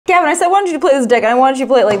Gavin, I said I wanted you to play this deck, and I wanted you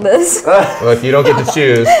to play it like this. Well, if you don't get to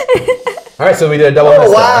choose. All right, so we did a double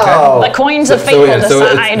misstep. Wow. Okay? The coins of fate will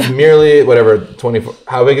decide. It's merely, whatever, 24.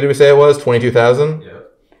 How big did we say it was? 22,000? Yeah.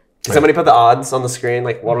 Can somebody put the odds on the screen?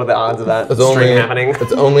 Like, what are the odds of that happening?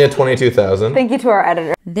 It's only a 22,000. Thank you to our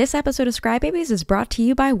editor. This episode of Scrybabies is brought to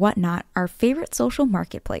you by Whatnot, our favorite social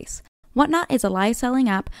marketplace. Whatnot is a live selling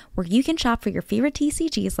app where you can shop for your favorite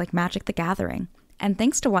TCGs like Magic the Gathering. And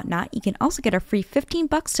thanks to Whatnot, you can also get a free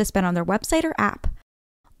 $15 to spend on their website or app.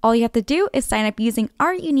 All you have to do is sign up using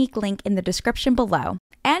our unique link in the description below.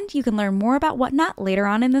 And you can learn more about Whatnot later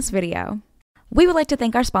on in this video. We would like to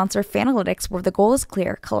thank our sponsor, Fanalytics, where the goal is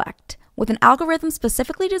clear: collect. With an algorithm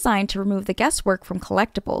specifically designed to remove the guesswork from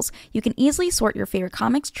collectibles, you can easily sort your favorite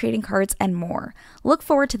comics, trading cards, and more. Look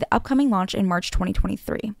forward to the upcoming launch in March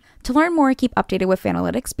 2023. To learn more and keep updated with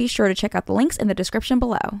Fanalytics, be sure to check out the links in the description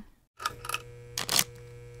below.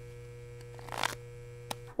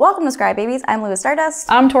 Welcome to Scrybabies. I'm Louis Stardust.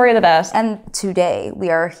 I'm Tori the Best. And today we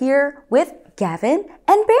are here with Gavin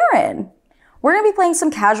and Baron. We're going to be playing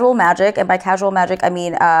some casual Magic, and by casual Magic, I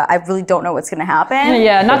mean, I really don't know what's going to happen.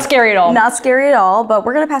 Yeah, not scary at all. Not scary at all, but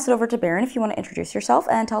we're going to pass it over to Baron if you want to introduce yourself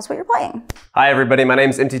and tell us what you're playing. Hi, everybody. My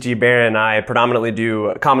name is MTG Baron. I predominantly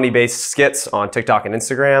do comedy-based skits on TikTok and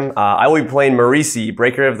Instagram. I will be playing Marisi,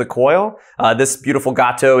 Breaker of the Coil. This beautiful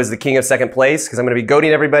gato is the king of second place because I'm going to be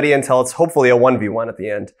goading everybody until it's hopefully a 1v1 at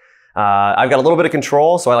the end. I've got a little bit of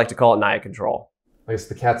control, so I like to call it Naya control. I guess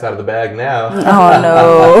the cat's out of the bag now. Oh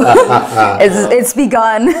no, it's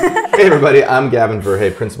begun. Hey everybody, I'm Gavin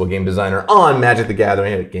Verhey, Principal Game Designer on Magic the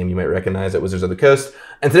Gathering, a game you might recognize at Wizards of the Coast.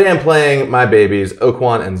 And today I'm playing my babies,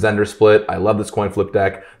 Okaun and Zndrsplt. I love this coin flip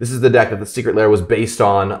deck. This is the deck that the Secret Lair was based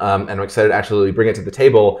on, and I'm excited to actually bring it to the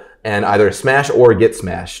table and either smash or get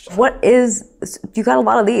smashed. You got a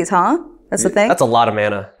lot of these, huh? That's the thing? That's a lot of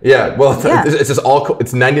mana. Yeah, well, it's just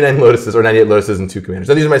it's 99 Lotuses or 98 Lotuses and 2 commanders.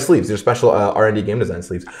 So these are my sleeves. These are special R&D game design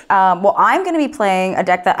sleeves. Well, I'm going to be playing a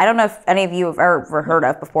deck that I don't know if any of you have ever heard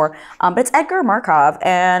of before, but it's Edgar Markov,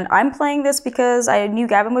 and I'm playing this because I knew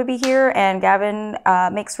Gavin would be here, and Gavin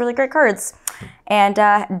makes really great cards and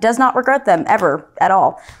does not regret them ever at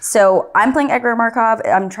all. So I'm playing Edgar Markov.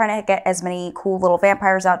 I'm trying to get as many cool little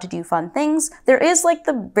vampires out to do fun things. There is like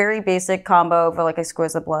the very basic combo for like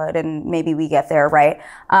Exquisite Blood, and maybe we get there, right?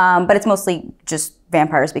 But it's mostly just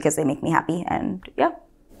vampires because they make me happy, and yeah.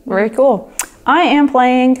 Very cool. I am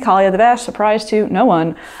playing Kaalia the Best, surprise to no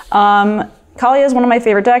one. Kaalia is one of my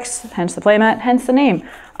favorite decks, hence the playmat, hence the name.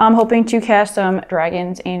 I'm hoping to cast some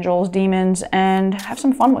dragons, angels, demons, and have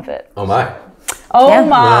some fun with it. Oh my. Oh yeah.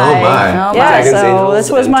 my. Oh my. Yeah, Dragons, so angels,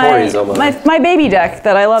 this was and my baby deck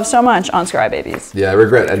that I love so much on Scrybabies. Yeah, I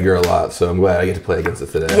regret Edgar a lot, so I'm glad I get to play against it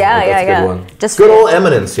today. Yeah, That's a good one. Just good old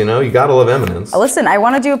Eminence, you know? You gotta love Eminence. Listen, I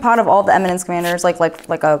want to do a pod of all the Eminence commanders, like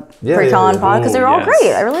a pre-con pod, because they're all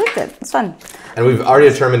great. I really liked it. It's fun. And we've already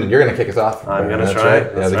determined that you're gonna kick us off. I'm gonna try.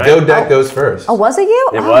 Right. Yeah, the Go deck goes first. Oh, was it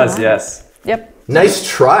you? It was, yes. Yep. Nice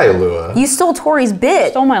try, Lua. You stole Tori's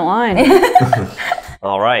bit. Stole my line.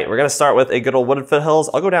 All right, we're going to start with a good old Wooded Foothills.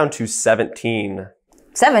 I'll go down to 17.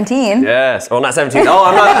 17? Yes. Well, not 17. Oh,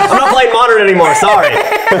 I'm not playing Modern anymore. Sorry.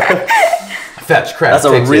 Fetch, crap. That's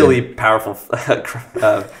a really powerful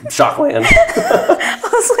shock land. I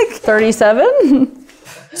was like 37?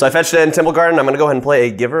 So I fetched in Temple Garden. I'm going to go ahead and play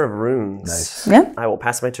a Giver of Runes. Nice. Yeah. I will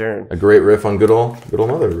pass my turn. A great riff on good old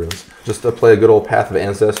Mother of Runes. Just to play a good old Path of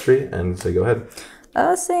Ancestry and say, go ahead.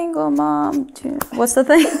 a single mom. What's the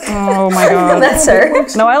thing? Oh my god. That's her.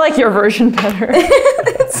 No, I like your version better.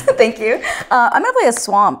 Thank you. I'm gonna play a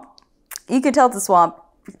swamp. You can tell it's a swamp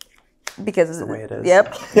because That's the way it is.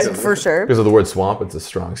 Yep, for sure. Because of the word swamp, it's a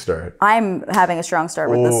strong start. I'm having a strong start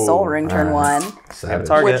with the Soul Ring turn one,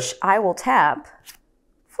 which I will tap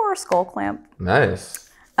for a Skull Clamp. Nice.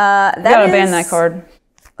 You gotta ban that card.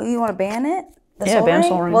 Oh, you want to ban it? Yeah, ban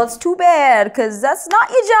Soul Ring. Well, it's too bad because that's not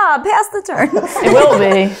your job. Pass the turn. It will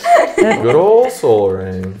be. Good old Soul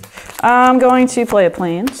Ring. I'm going to play a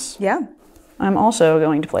Plains. Yeah. I'm also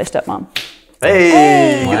going to play Stepmom.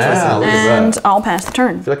 Hey! Wow, look at And that. I'll pass the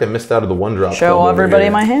turn. I feel like I missed out of the one drop. Show everybody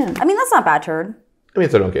my hand. I mean, that's not a bad turn. I mean,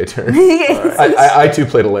 it's an okay turn. I too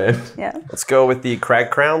played a land. Yeah. Let's go with the Crag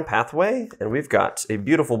Crown Pathway, and we've got a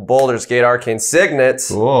beautiful Baldur's Gate Arcane Signet.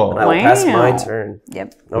 Cool. And I will pass my Wow. turn.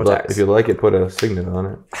 Yep. No If attacks. you like it, put a signet on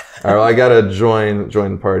it. All right, well, I gotta join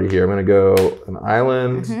the party here. I'm gonna go an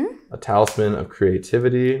island, a talisman of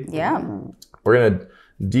creativity. Yeah. We're gonna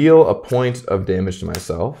deal a point of damage to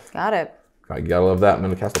myself. Got it. I gotta love that. I'm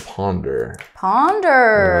gonna cast a ponder.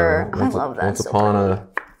 Ponder. I Once love that. Once so upon a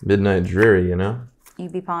midnight dreary, you know. You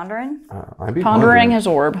be pondering? I'd be Pondering his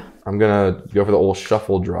orb. I'm gonna go for the old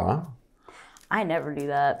shuffle draw. I never do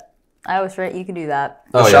that. I was right. You can do that.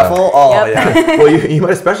 Oh, Shuffle? Oh, Yep. yeah. Well, you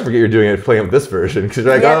might especially forget you're doing it playing with this version because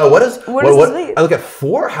you're like, Yeah. oh, what does this mean? I look at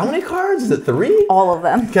 4. How many cards? Is it 3? All of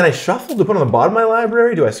them. Can I shuffle to put on the bottom of my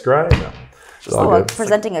library? Do I scry? No. It's all good.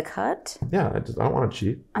 Presenting a cut? Yeah, I don't want to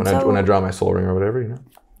cheat I'm when I draw my soul ring or whatever, you know.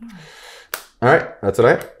 All right, that's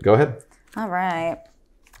it. Go ahead. All right.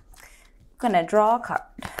 I'm gonna draw a card.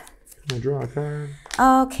 Can I draw a card?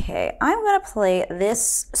 Okay, I'm gonna play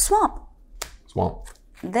this swamp. Swamp.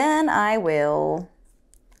 Then I will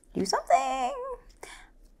do something.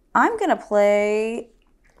 I'm gonna play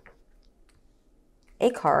a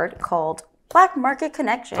card called Black Market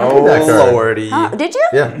Connection. Oh, that card. lordy. Did you?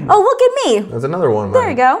 Yeah. Oh, look at me. That's another one. There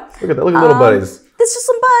you go. Look at that. Look at little buddies. This is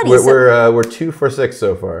some buddies. We're 2 for 6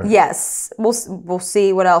 so far. Yes, we'll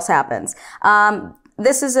see what else happens.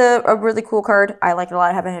 This is a really cool card. I like it a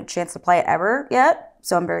lot. I haven't had a chance to play it ever yet,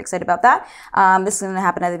 so I'm very excited about that. This is going to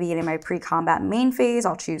happen at the beginning of my pre-combat main phase.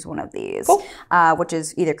 I'll choose one of these, which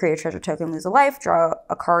is either create a treasure token, lose a life, draw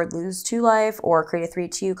a card, lose 2 life, or create a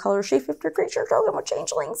 3/2 color shapeshifter creature token with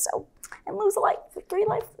changelings, and lose a life with 3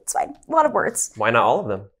 life. It's fine. A lot of words. Why not all of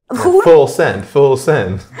them? Full send. Full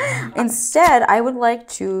send. Instead, I would like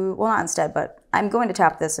to, well, not instead, but I'm going to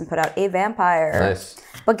tap this and put out a vampire. Nice.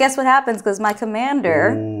 But guess what happens? Because my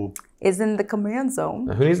commander is in the command zone.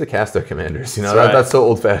 Now, who needs to cast their commanders? You know, That's right. that's so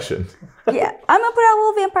old-fashioned. Yeah, I'm going to put out a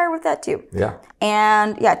little vampire with that too. Yeah.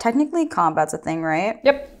 And yeah, technically combat's a thing, right?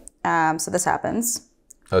 Yep. So this happens.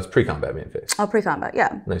 Oh, it's pre-combat main phase. Oh, pre-combat,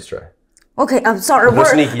 yeah. Nice try. Okay, I'm sorry.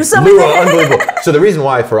 sneaky. Unbelievable. So the reason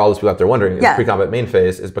why, for all those people out there wondering, it's Yeah. pre-combat main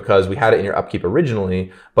phase is because we had it in your upkeep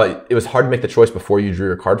originally, but it was hard to make the choice before you drew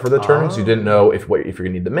your card for the turn, so you didn't know if you're gonna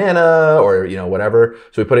need the mana or whatever.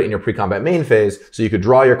 So we put it in your pre-combat main phase so you could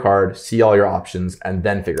draw your card, see all your options, and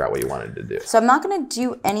then figure out what you wanted to do. So I'm not going to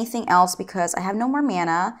do anything else because I have no more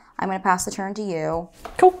mana. I'm going to pass the turn to you.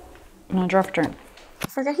 Cool. I'm gonna draw for turn. I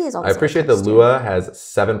forget he has all I this. appreciate that Lua has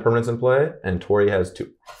 7 permanents in play and Tori has 2.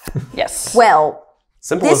 Yes. Well,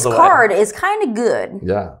 Simple this as the way. card is kind of good,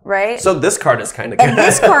 Yeah. right? So this card is kind of good. And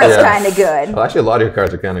this card is kind of good. Well, actually, a lot of your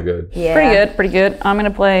cards are kind of good. Yeah. Pretty good. Pretty good. I'm gonna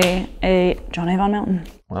play a John Avon Mountain.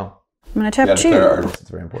 Wow. I'm gonna tap Declare 2. artist. It's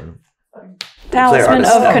very important. Talisman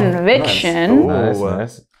artist. of Oh, Conviction. nice.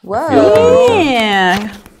 Nice. Whoa.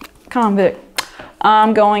 Yeah. Convict.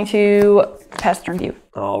 I'm going to pass the turn to you.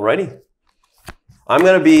 Alrighty. I'm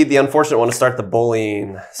going to be the unfortunate one to start the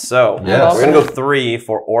bullying. So, Yes. we're going to go 3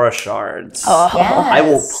 for Aura Shards. Yes. I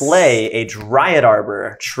will play a Dryad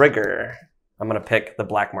Arbor trigger. I'm going to pick the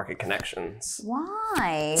Black Market Connections.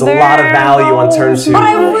 Why? It's a lot of value on turn 2. But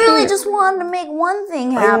I really just wanted to make one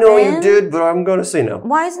thing happen. I know you did, but I'm going to say no.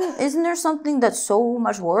 Why isn't there something that's so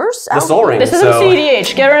much worse? The Soul Ring. This isn't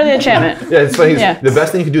CEDH. Get rid of the enchantment. Yeah, it's funny. Yeah. The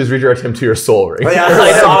best thing you can do is redirect him to your soul ring. Yeah,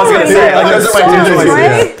 that's what I was going to say. Like, Like, those those are are my my two two choices,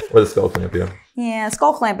 right? yeah. Or the skull clamp, yeah. Yeah,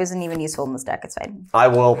 Skull Clamp isn't even useful in this deck. It's fine. I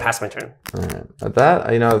will pass my turn. All right. At that,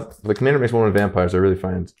 the commander makes one with vampires. I really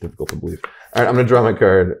find it difficult to believe. All right, I'm going to draw my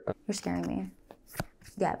card. You're scaring me,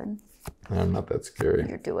 Gavin. I'm not that scary.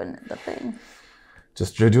 You're doing the thing.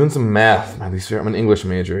 Just you're doing some math. At least I'm an English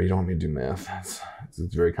major. You don't want me to do math. It's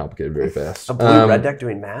very complicated, very fast. A blue-red deck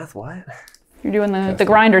doing math? What? You're doing the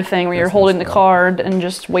grinder thing where you're holding the card and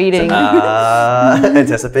just waiting.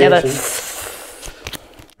 Anticipation. Yeah, that's-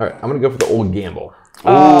 All right, I'm going to go for the old gamble.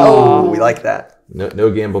 Oh, we like that. No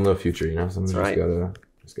gamble, no future. You know, something That's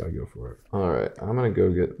just gotta go for it. All right, I'm gonna go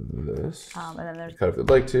get this. And then there's. Cut if you'd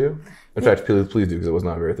like to. In fact, please do because it was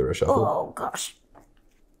not a very thorough shuffle. Oh gosh.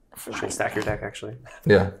 Should we stack your deck, actually?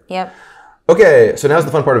 Yeah. Yep. Okay, so now's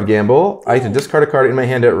the fun part of gamble. I get to discard a card in my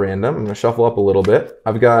hand at random. I'm gonna shuffle up a little bit.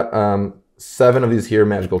 I've got 7 of these here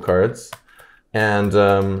magical cards, and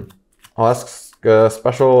I'll ask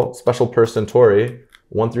special person Tori.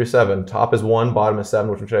 1 through 7. Top is 1, bottom is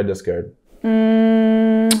 7. Which one should I discard?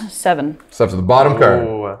 7. So the bottom card.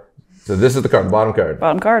 Ooh. So this is the card, the bottom card.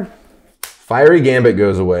 Bottom card. Fiery Gambit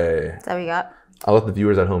goes away. Is that what you got? I'll let the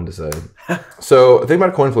viewers at home decide. So the thing about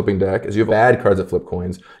a coin flipping deck is you have bad cards that flip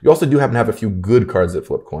coins. You also do happen to have a few good cards that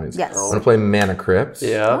flip coins. Yes. I'm going to play Mana Crypt.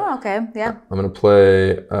 Yeah. Oh, okay. Yeah. I'm going to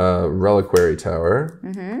play Reliquary Tower.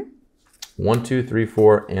 1, 2, 3,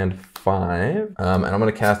 4, and 5. And I'm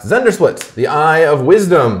going to cast Zndrsplt, the Eye of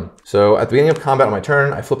Wisdom. So at the beginning of combat on my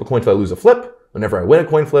turn, I flip a coin till I lose a flip. Whenever I win a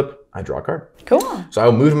coin flip, I draw a card. Cool. So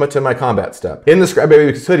I'll move to my combat step. In the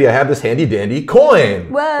Scrybabies hoodie, I have this handy dandy coin.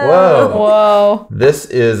 Whoa. Whoa. This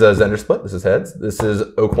is Zndrsplt. This is heads. This is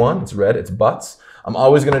Okaun. It's red. It's butts. I'm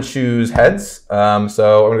always going to choose heads. So I'm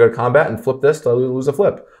going to go to combat and flip this till I lose a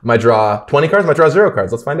flip. I might draw 20 cards. I might draw 0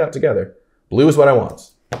 cards. Let's find out together. Blue is what I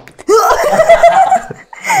want.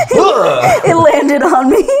 It landed on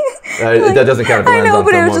me. That doesn't count if it I lands know, on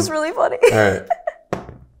but it was someone. just really funny.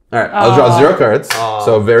 All right, I'll draw 0 cards.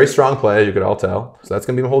 So very strong play, you could all tell. So that's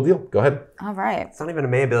gonna be the whole deal. Go ahead. All right. It's not even a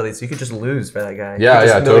May ability, so you could just lose by that guy.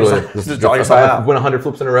 Yeah, totally. Just draw If yourself I out. win 100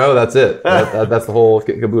 flips in a row, that's it. That's the whole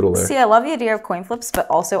caboodle there. See, I love the idea of coin flips, but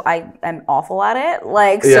also I am awful at it.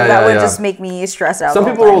 Like, so Yeah, that would yeah. just make me stressed out. Some the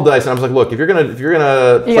whole people time. roll dice, and I was like, look, if you're gonna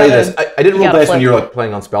play gotta- this, I didn't you roll gotta dice when flip. you were like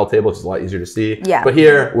playing on spell table, which is a lot easier to see. Yeah. But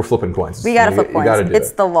here we're flipping coins. We gotta flip You coins. gotta do It's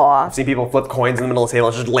it. the law. I've seen people flip coins in the middle of the table.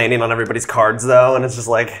 It's just landing on everybody's cards, though, and it's just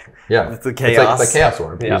like, Yeah, it's the chaos. It's like chaos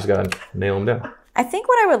orb. You Yeah. just gotta nail them down. I think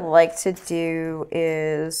what I would like to do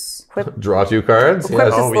is Draw 2 cards. equip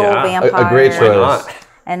this Yes. little yeah. vampire A great Why choice. not?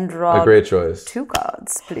 and draw A great choice. 2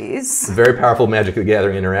 cards, please. Very powerful Magic the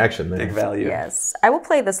Gathering interaction there. Big value. Yes. I will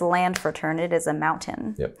play this land for turn. It is a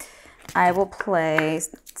mountain. Yep. I will play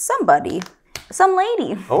somebody. Some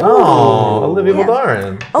lady. Oh, Olivia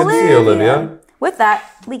Baldarin. Good to see you, Olivia. With that,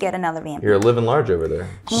 we get another vampire. You're living large over there.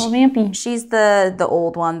 Little vampy. She's the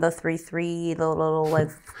old one, the 3/3, the little like.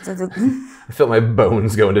 I felt my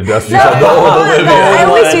bones going to dust. No, I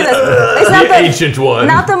always do this. It's not The ancient one.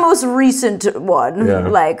 Not the most recent one. Yeah.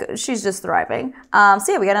 Like she's just thriving. So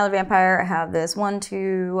yeah, we got another vampire. I have this 1,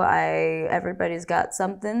 2. Everybody's got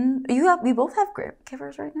something. We both have grip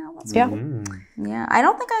givers right now. That's Yeah. cool. Yeah. I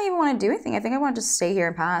don't think I even want to do anything. I think I want to just stay here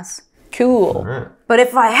and pass. Cool. All right. But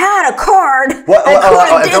if I had a card, What?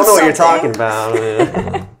 I did don't know what you're something. talking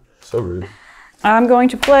about. So rude. I'm going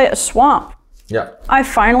to play a swamp. Yeah. I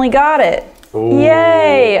finally got it.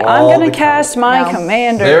 Yay! I'm all going the to cast my No.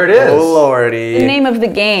 commander. There it is. Oh, lordy. The name of the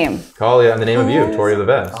game. Kaalia, and the name of you, Tori of the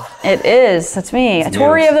Vest. It is. That's me.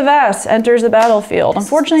 Tori of the Vest enters the battlefield.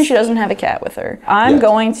 Unfortunately, she doesn't have a cat with her. I'm Yes.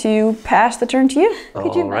 going to pass the turn to you.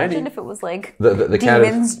 Could you Alrighty. imagine if it was like The cat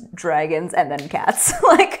demons, dragons, and then cats?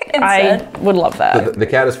 Like I instead. would love that. the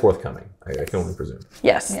cat is forthcoming. I can only presume.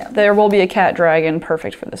 Yes, there will be a cat dragon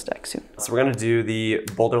perfect for this deck soon. So we're going to do the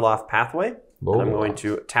Boulderloft Pathway. And I'm Boulderloft. going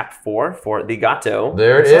to tap 4 for the Gato.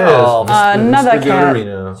 There it is. So Another Mr. cat.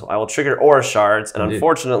 Godorino. I will trigger Aura Shards, and Indeed.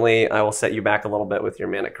 unfortunately, I will set you back a little bit with your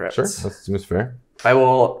mana crypts. Sure, that seems fair. I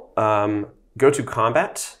will go to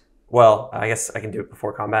combat. Well, I guess I can do it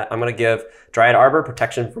before combat. I'm going to give Dryad Arbor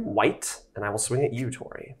protection from white, and I will swing at you,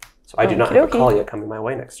 Tori. So I do not have a Okey-dokey. Kaalia coming my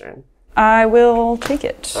way next turn. I will take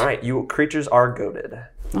it. All right, you creatures are goaded.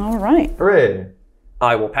 All right. Hooray.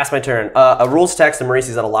 I will pass my turn. A rules text in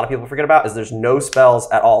Marisi that a lot of people forget about is there's no spells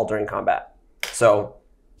at all during combat. So,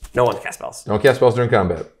 no one can cast spells. Don't cast spells during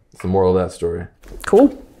combat. That's the moral of that story. Cool.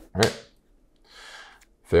 All right.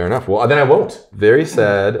 Fair enough. Well, then I won't. Very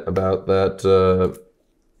sad about that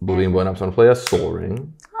Oblivion one. I'm going to play a Soul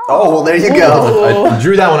Ring. Oh, well, there you go. I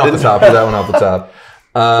drew that one off the top.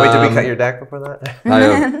 Wait, did we cut your deck before that?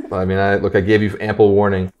 I gave you ample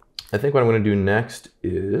warning. I think what I'm going to do next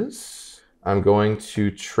is I'm going to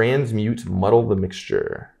transmute Muddle the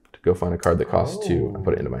Mixture to go find a card that costs 2 and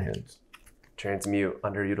put it into my hands. Transmute,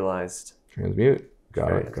 underutilized. Transmute.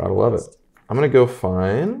 Got it. Very Gotta love it. I'm going to go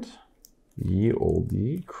find ye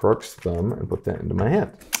olde Crux Thumb and put that into my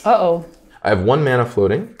hand. Uh-oh. I have 1 mana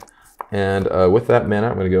floating. And with that mana,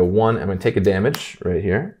 I'm going to go 1. I'm going to take a damage right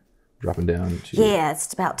here. Dropping down to Yeah,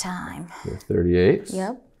 it's about time. 38.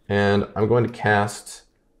 Yep. And I'm going to cast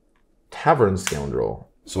Tavern Scoundrel.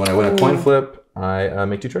 So when I win a coin flip, I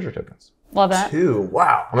make 2 treasure tokens. Love that. 2.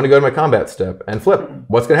 Wow. I'm going to go to my combat step and flip.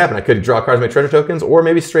 What's going to happen? I could draw cards, make treasure tokens, or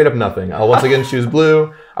maybe straight up nothing. I'll once again choose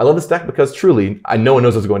blue. I love this deck because truly, no one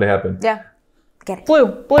knows what's going to happen. Yeah. Get it. Blue,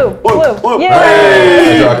 blue, blue. blue. Yay!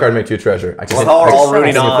 I draw a card, make 2 treasure. I can Well, all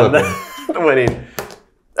rooting continue on flipping. winning.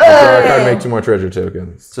 I'll draw a card, make 2 more treasure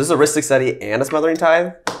tokens. So this is a Ristic Study and a Smothering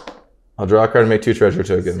Tithe? I'll draw a card, make 2 treasure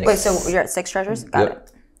tokens. Wait, so you're at 6 treasures? Got Yep.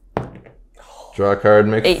 it. Draw a card,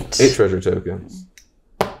 make 8. 8 treasure tokens.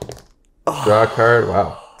 Draw a card,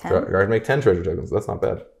 wow. Draw a card, make 10 treasure tokens. That's not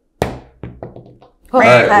bad.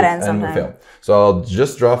 That ends and we sometime. fail. So I'll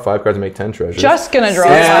just draw 5 cards and make 10 treasures. Just gonna draw.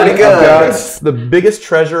 and pretty good. I've got the biggest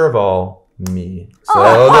treasure of all, me. So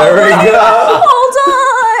there we go. Hold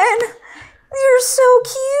on! You're so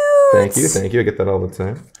cute! Thank you. I get that all the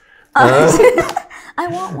time. I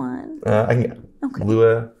want one. I can get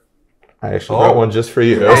Lua. I actually brought one just for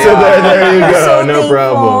you. So there you go. So no thankful.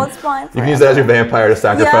 problem. It's fine You can use that as your vampire to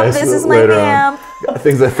sacrifice this is my later vamp. on.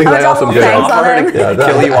 Things I drop also little get. fangs on Offer him. to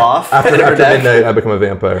kill you off. After Your deck. midnight, I become a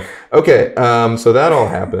vampire. Okay, so that all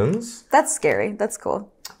happens. That's scary. That's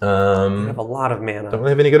cool. You have a lot of mana. Don't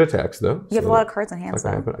really have any good attacks though. You have a lot of cards in hand, I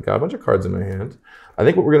so. got a bunch of cards in my hand. I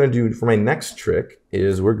think what we're gonna do for my next trick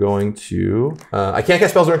is we're going to. I can't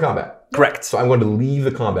cast spells during combat, Correct. so I'm going to leave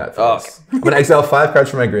the combat phase. Okay. I'm going to exile 5 cards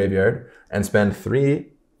from my graveyard and spend 3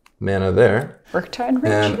 mana there. Riptide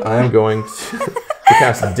Ridge. And I'm going to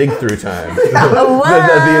cast Dig Through Time.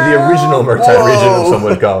 the original Murktide region, some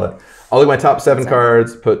would call it. I'll look at my top 7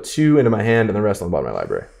 cards, put 2 into my hand, and the rest on the bottom of my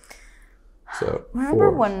library. So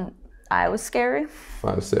Remember 4, when I was scary?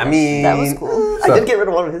 5, 6. I mean, That was cool. I did get rid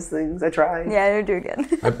of one of his things. I tried. Yeah, you're doing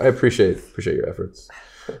good. I appreciate your efforts.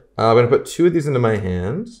 I'm going to put 2 of these into my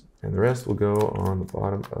hand, and the rest will go on the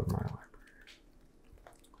bottom of my library.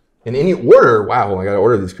 In any order, wow, I got to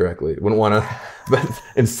order these correctly. Wouldn't want to, but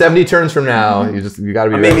in 70 turns from now, you got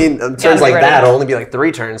to be ready. I mean, turns like that will only be like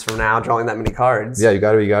 3 turns from now, drawing that many cards. Yeah, you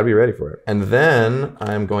got to be ready for it. And then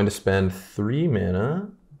I'm going to spend 3 mana.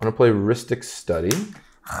 I'm going to play Rhystic Study.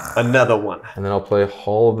 Another one. And then I'll play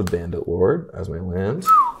Hall of the Bandit Lord as my land,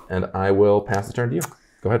 and I will pass the turn to you.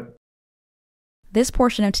 Go ahead. This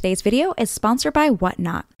portion of today's video is sponsored by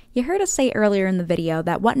Whatnot. You heard us say earlier in the video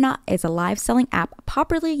that Whatnot is a live selling app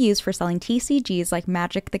popularly used for selling TCGs like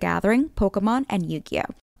Magic the Gathering, Pokemon, and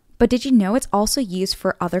Yu-Gi-Oh! But did you know it's also used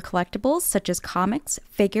for other collectibles such as comics,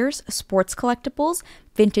 figures, sports collectibles,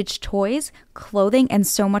 vintage toys, clothing, and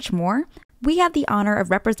so much more? We had the honor of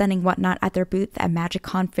representing Whatnot at their booth at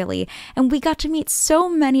MagicCon Philly, and we got to meet so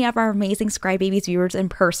many of our amazing Scrybabies viewers in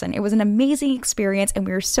person. It was an amazing experience, and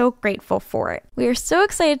we are so grateful for it. We are so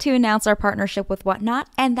excited to announce our partnership with Whatnot,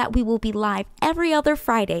 and that we will be live every other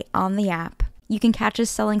Friday on the app. You can catch us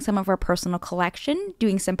selling some of our personal collection,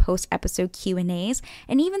 doing some post-episode Q&As,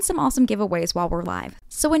 and even some awesome giveaways while we're live.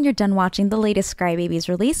 So when you're done watching the latest Scrybabies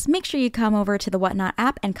release, make sure you come over to the Whatnot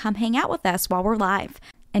app and come hang out with us while we're live.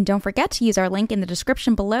 And don't forget to use our link in the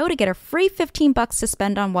description below to get a free $15 to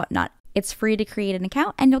spend on Whatnot. It's free to create an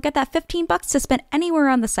account, and you'll get that $15 to spend anywhere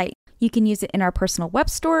on the site. You can use it in our personal web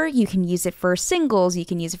store, you can use it for singles, you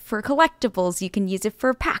can use it for collectibles, you can use it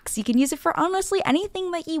for packs, you can use it for honestly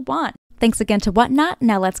anything that you want. Thanks again to Whatnot.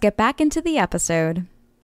 Now let's get back into the episode.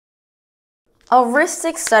 A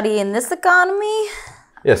Rhystic Study in this economy?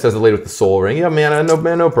 Yeah, says the lady with the soul ring. Yeah, man,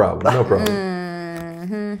 no problem. No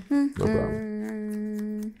problem. No problem.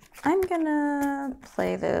 I'm gonna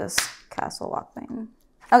play this Castle Walk thing.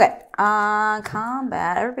 Okay,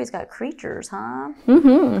 combat. Everybody's got creatures, huh?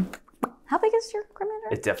 How big is your commander?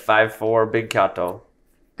 It's a 5/4 big Kato.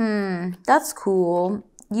 That's cool.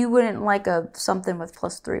 You wouldn't like something with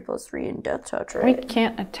 +3/+3 and death touch, right? We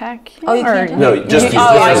can't attack him? Oh, you can't? No, just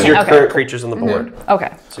your current creatures on the board.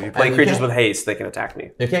 Okay. So if you play creatures with haste, they can attack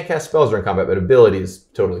me. You can't cast spells during combat, but abilities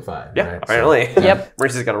totally fine. Yeah, right? apparently. Yep.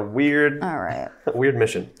 Marisi's got a weird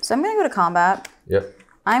mission. So I'm gonna go to combat. Yep.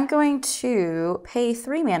 I'm going to pay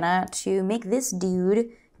 3 mana to make this dude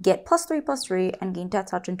get +3/+3 and gain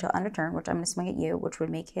death touch until end of turn, which I'm gonna swing at you, which would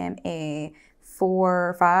make him a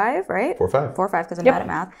 4/5, right? 4/5. 4/5 because I'm bad at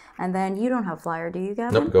math. And then you don't have flyer, do you,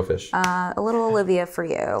 Gavin? Nope, go fish. A little Olivia for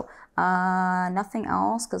you. Nothing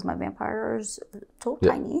else because my vampire's so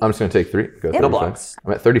tiny. I'm just going to take 3. Go No blocks.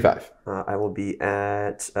 I'm at 35. I will be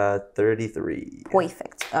at 33.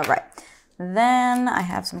 Perfect. All right. Then I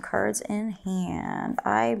have some cards in hand.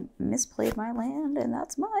 I misplayed my land, and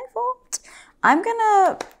that's my fault. I'm going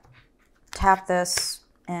to tap this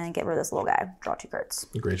and get rid of this little guy. Draw 2 cards.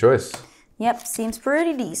 Great choice. Yep, seems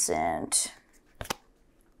pretty decent.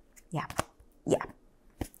 Yeah.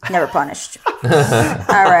 Never punished.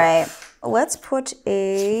 All right. Let's put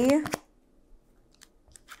a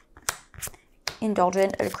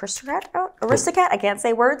indulgent aristocrat out. Aristocrat? I can't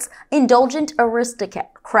say words. Indulgent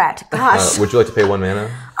aristocrat. Gosh. Would you like to pay 1 mana?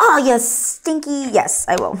 Oh, yes. Stinky. Yes,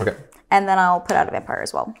 I will. Okay. And then I'll put out a vampire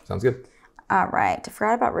as well. Sounds good. All right. I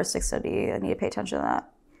forgot about Rhystic Study. I need to pay attention to that.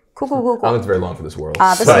 Cool. I don't think it's very long for this world.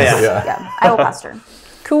 Yeah, I will pass turn.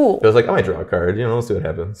 Cool. It was like, I might draw a card. Let's see what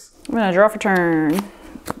happens. I'm going to draw for turn.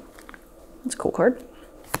 That's a cool card.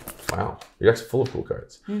 Wow. Your deck's full of cool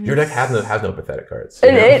cards. Your deck has no pathetic cards.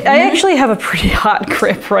 I actually have a pretty hot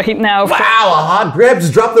grip right now. Wow, a hot grip.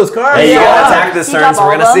 Just drop those cards. Hey, you gotta attack this turn, so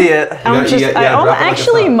we're gonna see it. I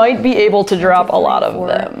actually might be able to drop a lot of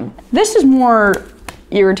them. This is more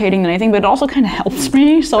irritating than anything, but it also kind of helps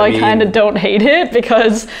me, so I kind of don't hate it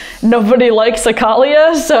because nobody likes a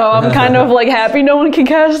Kaalia, so I'm kind of like happy no one can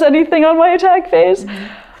cast anything on my attack phase.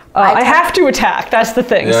 I have to attack, that's the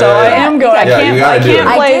thing, so I am going. I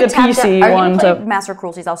can't play the PC one. Are you play Master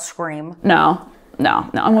Cruelties? I'll scream. No.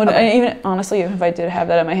 I'm gonna, even honestly, if I did have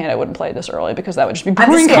that in my hand, I wouldn't play it this early because that would just be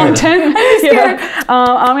boring content.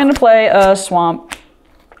 I'm gonna play a swamp.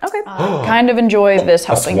 Okay. Kind of enjoy this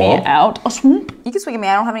helping me out. A swamp? You can swing at me.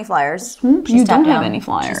 I don't have any flyers. You don't have any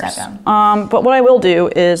flyers. But what I will do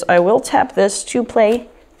is I will tap this to play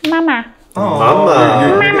Mama.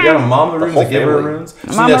 Mama. You got a mama runes, a giver runes.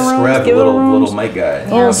 Mama runes, giver runes. Little Mike guy.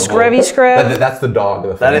 Little Scrubby Scrub. That's the dog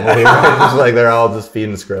of the family. Just like they're all just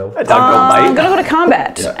feeding Scrub. I'm gonna go to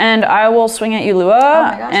combat, and I will swing at you,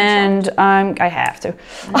 Lua. And I have to.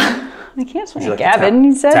 I can't swing at Gavin.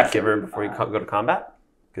 He said. Tap giver before you go to combat.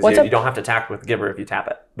 Because you don't have to attack with giver if you tap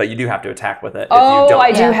it, but you do have to attack with it. Oh, if you don't.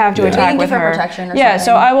 I do have to attack with her. Protection or yeah, something.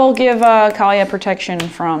 so I will give Kaalia protection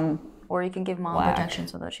from. Or you can give Mom protection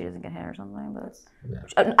so that she doesn't get hit or something.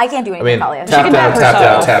 But I can't do anything. Kaalia. She can tap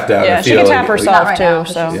herself. Tapped out. Yeah, she can tap herself right too. now,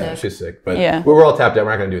 So yeah, she's sick. But we're all tapped out.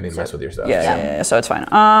 We're not gonna do anything to mess with your stuff. Yeah, so it's fine.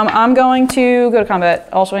 I'm going to go to combat.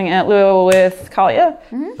 I'll swing at Lua with Kaalia.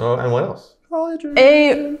 Oh, and what else?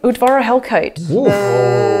 A Utvara Hellkite.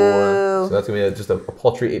 So that's gonna be just a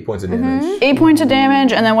paltry 8 points of damage. 8 points of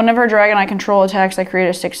damage, and then whenever a dragon I control attacks, I create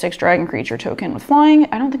a 6/6 dragon creature token with flying.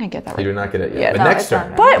 I don't think I get that right. You do not get it yet. Yeah, but no, next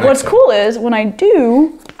turn. But what's cool is when I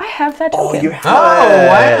do, I have that token. Oh, you have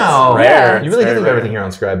wow. Rare. You really think of everything here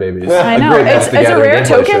on Scrybabies. I know. It's a rare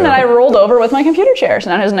token that I rolled over with my computer chair,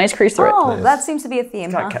 so now it has a nice crease through it. Oh, that seems to be a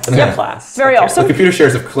theme, huh? Yep. Class. Very awesome. The computer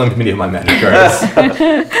shares have claimed many of my magic cards.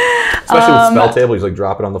 Especially with spell table, you just like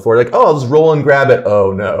drop it on the floor. Like, oh, I'll just roll and grab it.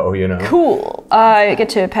 Oh no, you know. Cool. I get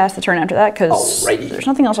to pass the turn after that because there's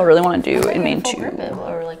nothing else I really want to do in main 2.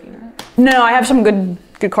 No, I have some good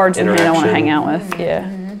cards in hand I want to hang out with.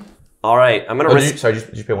 Yeah. All right, I'm gonna risk. Sorry,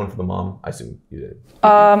 did you pay one for the mom? I assume you did.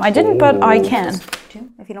 I didn't, but I can.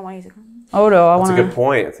 If you don't want to use it. Oh no, I want That's to. a good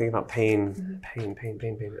point. Think about pain. Okay,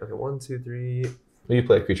 1, 2, 3. You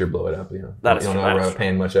play a creature, blow it up. You know. That is you don't true, know about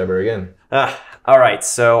pain much ever again. All right,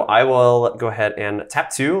 so I will go ahead and tap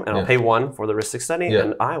 2, and I'll pay 1 for the Ristic Study,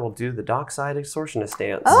 and I will do the Dockside Extortionist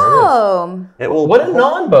Dance. Oh. It will. What a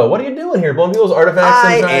non-bow. What are you doing here? Blowing people's artifacts?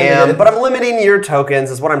 I am, but I'm limiting your tokens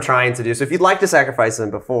is what I'm trying to do. So if you'd like to sacrifice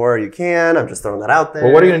them before, you can. I'm just throwing that out there.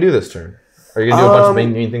 Well, what are you going to do this turn? Are you going to do a bunch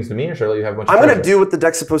of mean things to me, or should I let you have a bunch of I'm going to do what the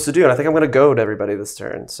deck's supposed to do, and I think I'm going to goad everybody this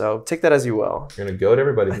turn. So take that as you will. You're going to goad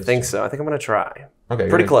everybody this turn? I think so. I think I'm going to try. Okay.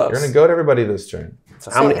 Pretty close. You're going to goad everybody this turn.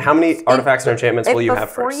 So how many artifacts and enchantments will you have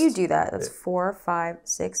first? Before you do that, that's 4, 5,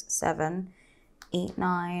 6, 7, 8,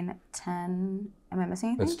 9, 10. Am I missing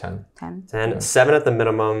anything? It's 10. 10. 10. Yeah. 7 at the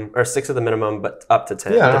minimum, or 6 at the minimum, but up to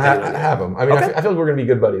 10. Yeah, I have them. I mean, I feel like we're going to be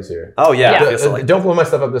good buddies here. Oh, yeah. Don't blow my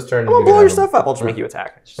stuff up this turn. I won't blow your stuff up. I'll just make you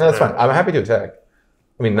attack. No, that's fine. I'm happy to attack.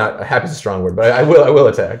 I mean, not happy is a strong word, but I will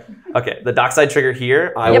attack. Okay, the Dockside trigger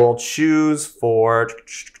here, I will choose for...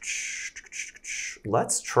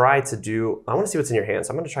 Let's try to do... I want to see what's in your hand,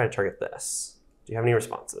 so I'm going to try to target this. Do you have any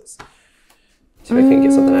responses? See if I can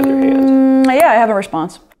get something out of your hand. Yeah, I have a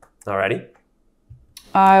response. Alrighty.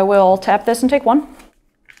 I will tap this and take 1.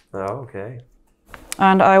 Oh, okay.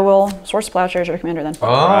 And I will Sword Splash as your commander then. Oh,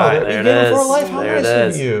 right, there it is. For life. How there nice it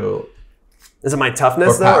is. of you. Is it my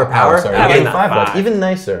toughness, Or power? Sorry. I'm Getting getting $5. 5. Even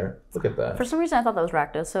nicer. Look at that. For some reason, I thought that was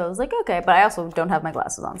Rakdos, so I was like, okay. But I also don't have my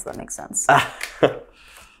glasses on, so that makes sense.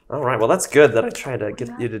 All right, well, that's good that I tried to get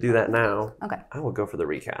you to do that now. Okay. I will go for the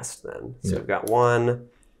recast then. So we've got 1,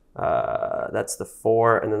 that's the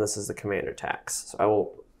 4, and then this is the commander tax. So I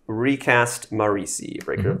will recast Marisi,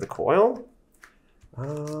 Breaker of the Coil.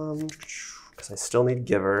 Because I still need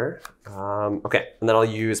Giver. Okay, and then I'll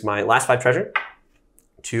use my last 5 treasure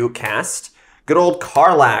to cast good old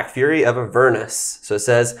Karlak, Fury of Avernus. So it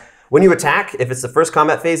says, when you attack, if it's the first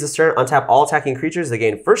combat phase this turn, untap all attacking creatures. They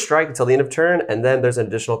gain first strike until the end of turn, and then there's an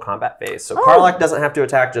additional combat phase. So Karlak doesn't have to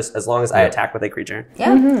attack just as long as I attack with a creature.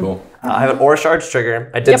 Yeah. Cool. I have an Aura Shards trigger.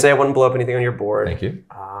 I did say I wouldn't blow up anything on your board. Thank you.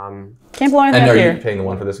 Can't blow anything And up are here. you paying the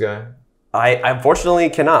 1 for this guy? I unfortunately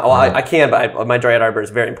cannot. Well, I can, but my Dryad Arbor is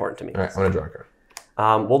very important to me. All right, I'm going to draw a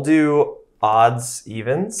card. We'll do odds,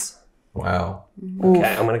 evens. Wow.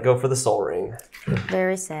 Okay, I'm going to go for the Soul Ring.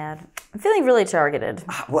 Very sad. I'm feeling really targeted.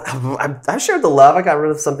 Well, I shared the love. I got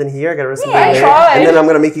rid of something here. I got rid of something I there. tried. And then I'm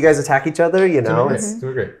going to make you guys attack each other, you know?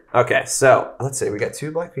 Doing great. Okay, so let's see. We got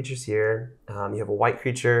 2 black creatures here. You have a white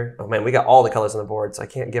creature. Oh, man, we got all the colors on the board, so I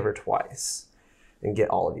can't give her twice and get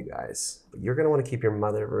all of you guys. But you're going to want to keep your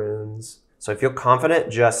mother runes. So I feel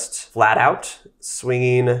confident just flat out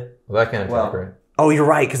swinging. Well, that can't attack, right? Oh, you're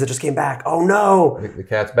right, because it just came back. Oh, no. The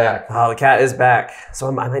cat's back. Oh, the cat is back. So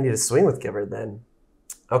I might need to swing with Giver then.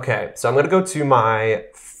 Okay, so I'm going to go to my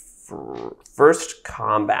first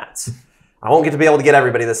combat. I won't get to be able to get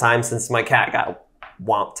everybody this time since my cat got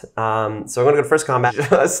whomped. So I'm going to go to first combat.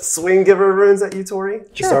 Just swing Giver runes at you, Tori,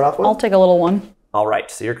 to start off with. I'll take a little one. All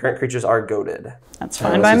right, so your current creatures are goaded. That's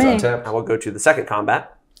fine by me. I will go to the second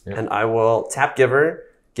combat, and I will tap Giver,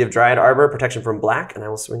 give Dryad Arbor protection from black, and I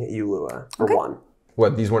will swing at you, Lua, for 1.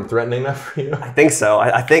 What, these weren't threatening enough for you? I think so.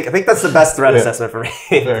 I think that's the best threat assessment for me.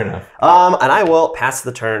 Fair enough. And I will pass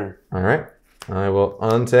the turn. All right. I will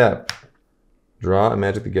untap. Draw a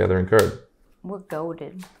Magic the Gathering card. We're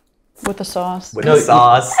goated. With the sauce. With the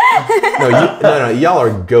sauce. No, y'all are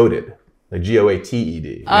goated. Like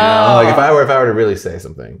Goated. Like if I were to really say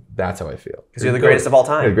something, that's how I feel. Because you're the greatest of all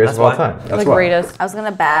time. You're the greatest of all time. The greatest. I was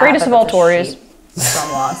gonna bat. Greatest of all Tories.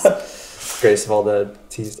 From loss. Greatest of all the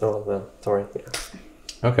the Tory. Yeah.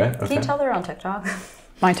 Okay. Can you tell they're on TikTok?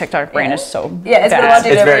 My TikTok brain is so Yeah, it's bad.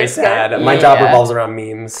 It's very sad. My job revolves around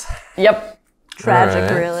memes. Yep. Tragic, All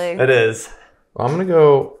right. really. It is. Well, I'm gonna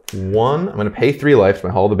go 1. I'm gonna pay 3 life to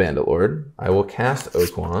my Hall of the Bandit Lord. I will cast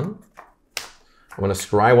Okaun. I'm gonna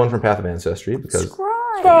scry 1 from Path of Ancestry because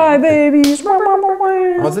Scrybabies.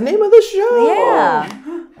 oh, it's the name of the show. Yeah.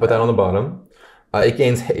 Put that on the bottom. It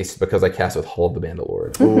gains haste because I cast with Hall of the Bandit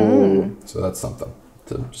Lord. Ooh. So that's something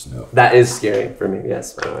to just know. That is scary for me.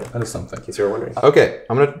 Yes, by the way. That is something. In case you were wondering. Okay,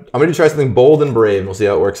 I'm gonna try something bold and brave, and we'll see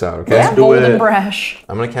how it works out. Okay. Yeah, bold and brash.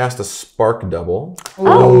 I'm gonna cast a Spark Double.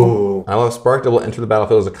 Oh. I will have Spark Double enter the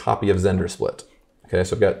battlefield as a copy of Zndrsplt. Okay,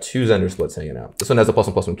 so I've got 2 Zndrsplts hanging out. This one has a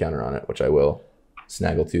 +1/+1 counter on it, which I will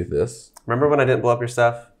snaggletooth this. Remember when I didn't blow up your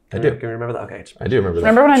stuff? I do. Can you remember that? Okay. I do remember that.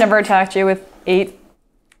 Remember when I never attacked you with 8?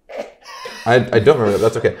 I don't remember that.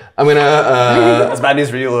 That's okay. I'm gonna That's bad news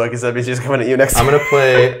for you, Luke, because that means she's coming at you next I'm gonna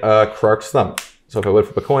play Krark's Thump. So if I would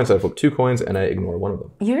flip a coin, so I flip 2 coins and I ignore one of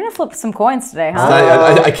them. You're gonna flip some coins today,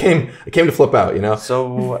 huh? I came to flip out, you know.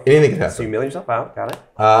 So Anything can happen. So you mail yourself out. Got it.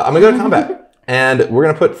 I'm gonna go to combat, and we're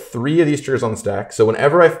gonna put 3 of these triggers on the stack. So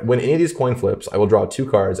whenever when any of these coin flips, I will draw 2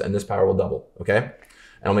 cards, and this power will double. Okay, and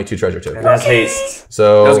I'll make 2 treasure tokens. And that's haste.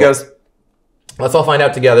 So Goes. let's all find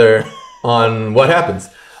out together on what happens.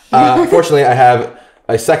 Fortunately, I have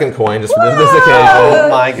a second coin just for this occasion. Oh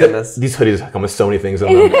my goodness. These hoodies come with so many things in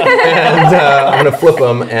them. And I'm gonna flip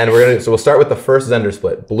them, and so we'll start with the first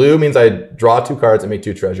Zndrsplt. Blue means I draw 2 cards and make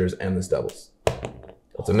 2 treasures, and this doubles.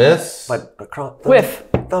 That's a miss. Whiff.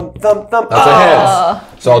 Thump. That's a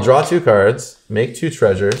hit. So I'll draw 2 cards, make 2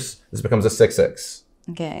 treasures. This becomes a 6/6.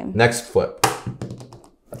 Okay. Next flip.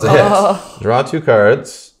 That's a hit. Draw 2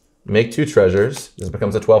 cards, make 2 treasures. This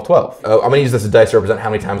becomes a 12/12. I'm gonna use this as dice to represent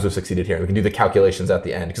how many times we've succeeded here. We can do the calculations at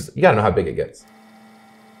the end because you gotta know how big it gets.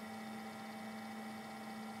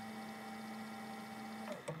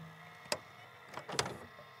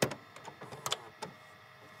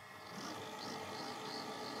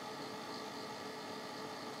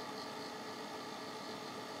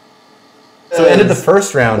 So I ended the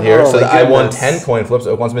first round here, so I won 10 coin flips.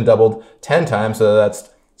 Okaun's been doubled 10 times, so that's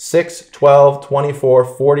 6, 12, 24,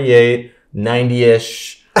 48,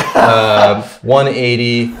 90-ish,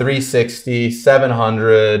 180, 360,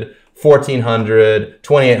 700, 1400,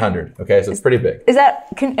 2800. Okay, so it's pretty big. Is that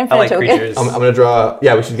infinite I like token? creatures. I'm gonna draw,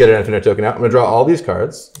 yeah, we should get an infinite token out. I'm gonna draw all these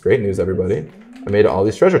cards. Great news, everybody. I made all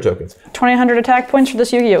these treasure tokens. 2,800 attack points for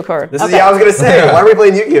this Yu-Gi-Oh card. This is I was gonna say. Why are we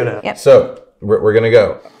playing Yu-Gi-Oh now? Yep. So we're gonna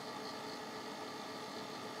go.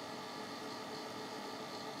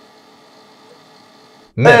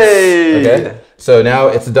 Miss. Hey! Okay. So now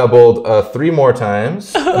it's doubled 3 more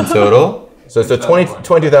times in total. So it's a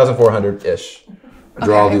 22,400-ish.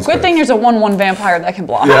 Draw all these Good cards. thing there's a 1/1 vampire that can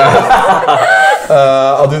block.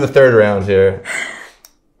 I'll do the 3rd round here.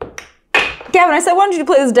 Gavin, I said I wanted you to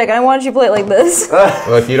play this deck, and I wanted you to play it like this.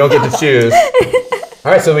 Well, if you don't get to choose.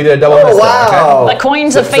 All right, so we did a double miss. Wow. The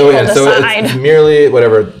coins of fate will decide. It's merely,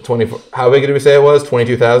 whatever, 24. How big did we say it was?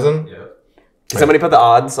 22,000? Yeah. Did somebody put the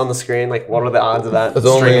odds on the screen? Like, what are the odds of that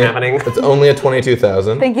string happening? It's only a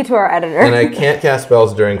 22,000. Thank you to our editor. And I can't cast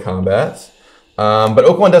spells during combat. But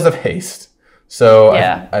Okaun does have haste. So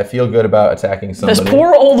Yeah. I feel good about attacking somebody. This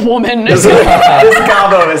poor old woman. This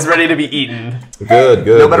combo is ready to be eaten. Good.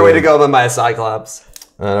 No better way to go than by a Cyclops.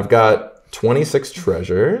 And I've got 26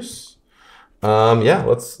 treasures. Yeah,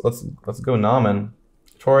 let's go Namen.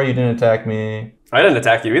 Tori, you didn't attack me. I didn't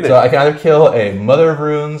attack you either. So I can either kill a Mother of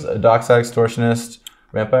Runes, a Dockside Extortionist,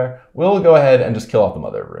 vampire. We'll go ahead and just kill off the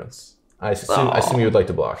Mother of Runes. I assume you would like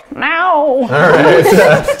to block. No. All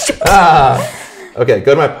right. Okay,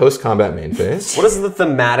 go to my post-combat main phase. What is the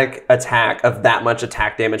thematic attack of that much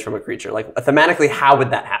attack damage from a creature? Like, thematically, how would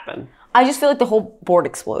that happen? I just feel like the whole board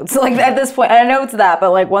explodes. Like at this point, I know it's that,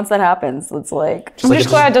 but like once that happens, it's like. I'm just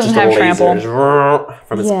glad it doesn't have trample.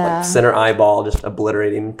 From its like, center eyeball, just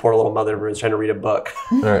obliterating poor little Mother of Runes trying to read a book.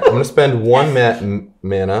 All right, I'm going to spend 1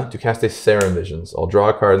 mana to cast a Serum Visions. I'll draw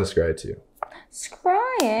a card and scry 2.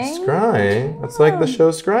 Scrying? Scrying? That's like the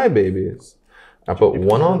show Scrybabies. I put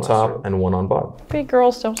 1 on top and 1 on bottom. Big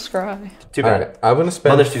girls don't scry. Too All bad. right, I'm going to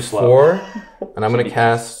spend Mother's too slow. 4, and I'm going to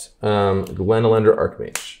cast Glenelender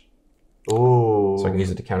Archmage. Ooh. So I can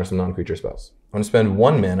use it to counter some non-creature spells. I'm going to spend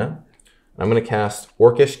 1 mana, and I'm going to cast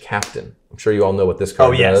Orcish Captain. I'm sure you all know what this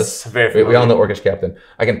card does. Very familiar. We all know Orcish Captain.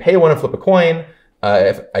 I can pay 1 and flip a coin.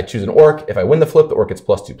 If I choose an orc, if I win the flip, the orc gets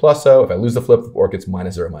 +2/+0. If I lose the flip, the orc gets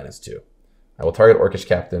 -0/-2. I will target Orcish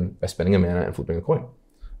Captain by spending a mana and flipping a coin.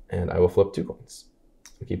 And I will flip 2 coins.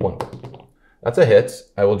 I keep 1. That's a hit.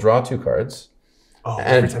 I will draw 2 cards. Oh,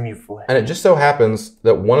 every time you flip. And it just so happens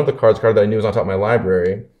that one of the card that I knew was on top of my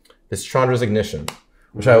library is Chandra's Ignition,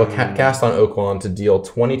 which I will cast on Okaun to deal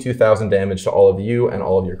 22,000 damage to all of you and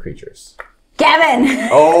all of your creatures. Gavin!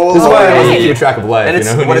 Oh, This is why I need to keep track of life. And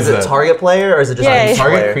it's, who what needs is it, that? target player, or is it just each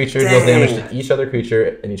Target player? creature deals damage to each other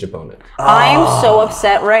creature and each opponent. I'm so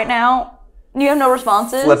upset right now. You have no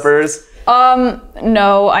responses? Flippers.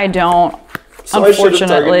 No, I don't. So I should have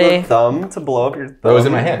targeted Unfortunately. the thumb to blow up your thumb. That was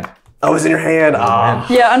in my hand. Oh, it was in your hand. Ah.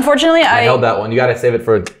 Yeah, unfortunately, I held that one. You gotta save it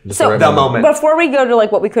for just So- the right The moment. Before we go to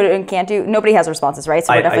like what we could and can't do, nobody has responses, right?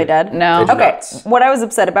 So we're definitely dead. No. Okay. What I was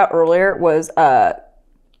upset about earlier was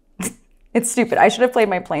it's stupid. I should have played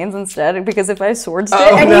my planes instead because if I swords did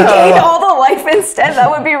and you gained all the life instead, that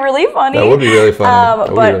would be really funny. That would be really funny. That would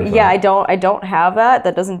be But really yeah, funny. I don't have that.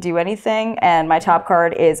 That doesn't do anything. And my top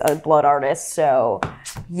card is a blood artist. So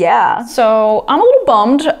yeah. So I'm a little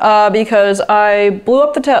bummed because I blew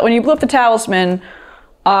up when you blew up the talisman,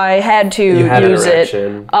 I had to had an use it.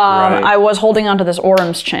 erection. Right. I was holding onto this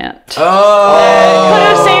Orm's chant. Oh! Could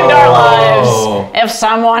have saved our lives if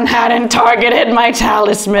someone hadn't targeted my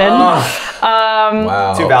talisman.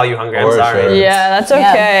 Wow. Too value hungry. I'm For sorry. sure. Yeah, that's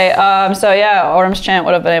okay. So yeah, Orm's chant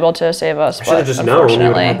would have been able to save us. I should have just known when you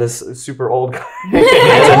would unfortunately, have had this super old guy.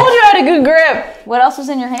 I told you I had a good grip. What else was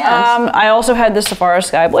in your hands? I also had the Safari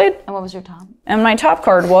Skyblade, and what was your top? and my top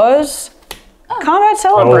card was Combat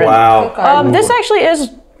Celebrant. Oh, wow. Good This actually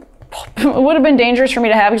would have been dangerous for me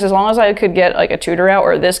to have because as long as I could get like a tutor out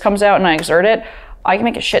or this comes out and I exert it, I can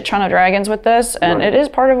make a shit ton of dragons with this, and it is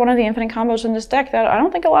part of one of the infinite combos in this deck that I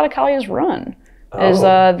don't think a lot of Kaalias run. Is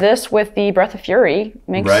this with the Breath of Fury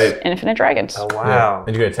makes infinite dragons. Oh, wow.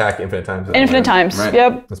 And you can attack infinite times. Infinite times, Right.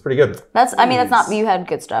 yep. That's pretty good. That's not you had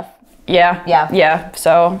good stuff. Yeah.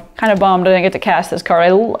 So kind of bummed I didn't get to cast this card. I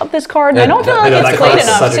love this card. And I don't feel like that it's card played is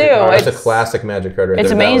enough such a good card. too. It's a classic Magic card right It's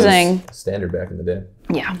there. That was amazing. standard back in the day.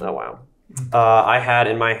 Yeah. Oh, wow. I had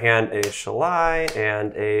in my hand a Shalai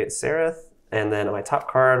and a Seraph, and then my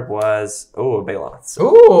top card was, a Baloth.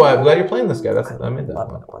 So Ooh, I'm glad you're playing this guy. I made that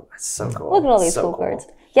love one. that one. That's so cool. Look at all these So cool cards.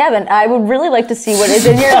 Gavin, I would really like to see what is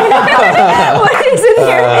in your what is in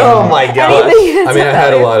your Oh my gosh. I mean, I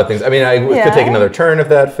had a lot of things. I mean, I could take another turn if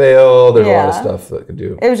that failed. There's a lot of stuff that I could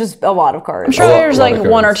do. It was just a lot of cards. I'm sure there's lot like of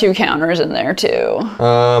one or cards. two counters in there too.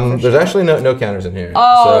 There's actually no counters in here.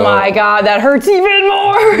 Oh so- my god, that hurts even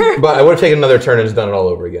more. But I would have taken another turn and just done it all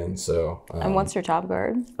over again. So And what's your top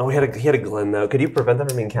card? Oh, he had a Glen though. Could you prevent that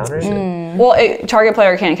from being countered? Well, target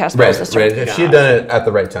player can't cast spells this turn. right. If she had done it at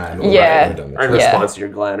the right time, it would Yeah. have done Or in that. response to your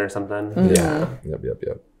Glen or something. Yeah.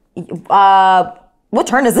 Yep. What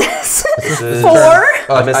turn is this? This is- 4?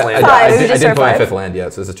 I missed land. Five. I It was didn't just play turn my five. 5th land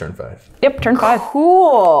yet, so this is turn 5. Yep, turn 5.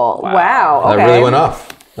 Cool. Wow. Okay. That really went off,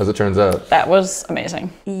 as it turns out. That was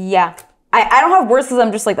amazing. Yeah. I don't have words because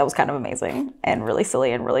I'm just like, that was kind of amazing and really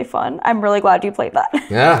silly and really fun. I'm really glad you played that.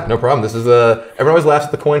 Yeah, no problem. This is everyone always laughs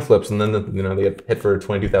at the coin flips, and then they get hit for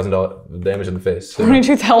 $22,000 damage in the face. So.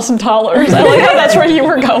 $22,000. I like how that's where you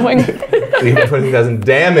were going. You get 20,000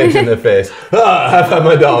 damage in the face. Half of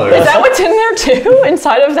my dollars. Is that what's in there too?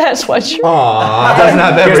 Inside of that sweatshirt? Aw, that's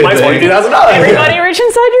not Here's my everything. $22,000. Everybody reach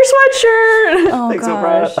inside your sweatshirt. Oh, Thanks,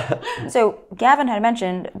 Oprah. So Gavin had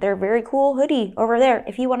mentioned their very cool hoodie over there.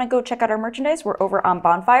 If you want to go check out our merchandise, we're over on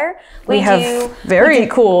Bonfire. We have very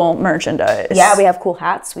cool merchandise. Yeah, we have cool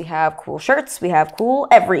hats, we have cool shirts, we have cool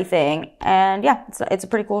everything. And yeah, it's a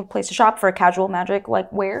pretty cool place to shop for casual Magic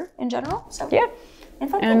like wear in general. So Yeah.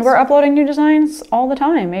 and fun And things. we're uploading new designs all the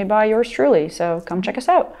time, made by yours truly, so come check us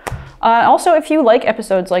out. Also, if you like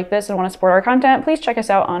episodes like this and want to support our content, please check us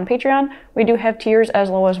out on Patreon. We do have tiers as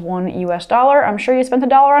low as $1 US. I'm sure you spent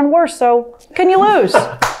 $1 on worse, so can you lose?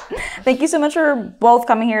 Thank you so much for both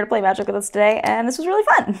coming here to play Magic with us today, and this was really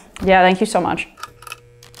fun. Yeah, thank you so much.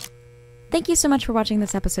 Thank you so much for watching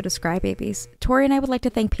this episode of Scrybabies. Tori and I would like to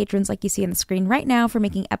thank patrons like you see on the screen right now for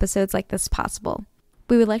making episodes like this possible.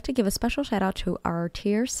 We would like to give a special shout out to our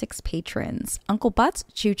Tier 6 patrons, Uncle Butts,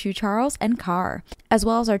 Choo Choo Charles, and Carr, as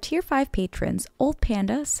well as our Tier 5 patrons, Old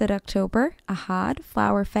Panda, Sid October, Ahad,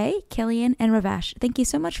 Flower Faye, Killian, and Ravesh. Thank you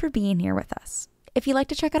so much for being here with us. If you'd like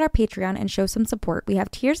to check out our Patreon and show some support, we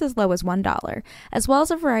have tiers as low as $1, as well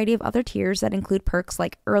as a variety of other tiers that include perks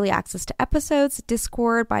like early access to episodes,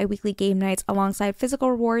 Discord, bi-weekly game nights, alongside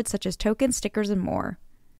physical rewards such as tokens, stickers, and more.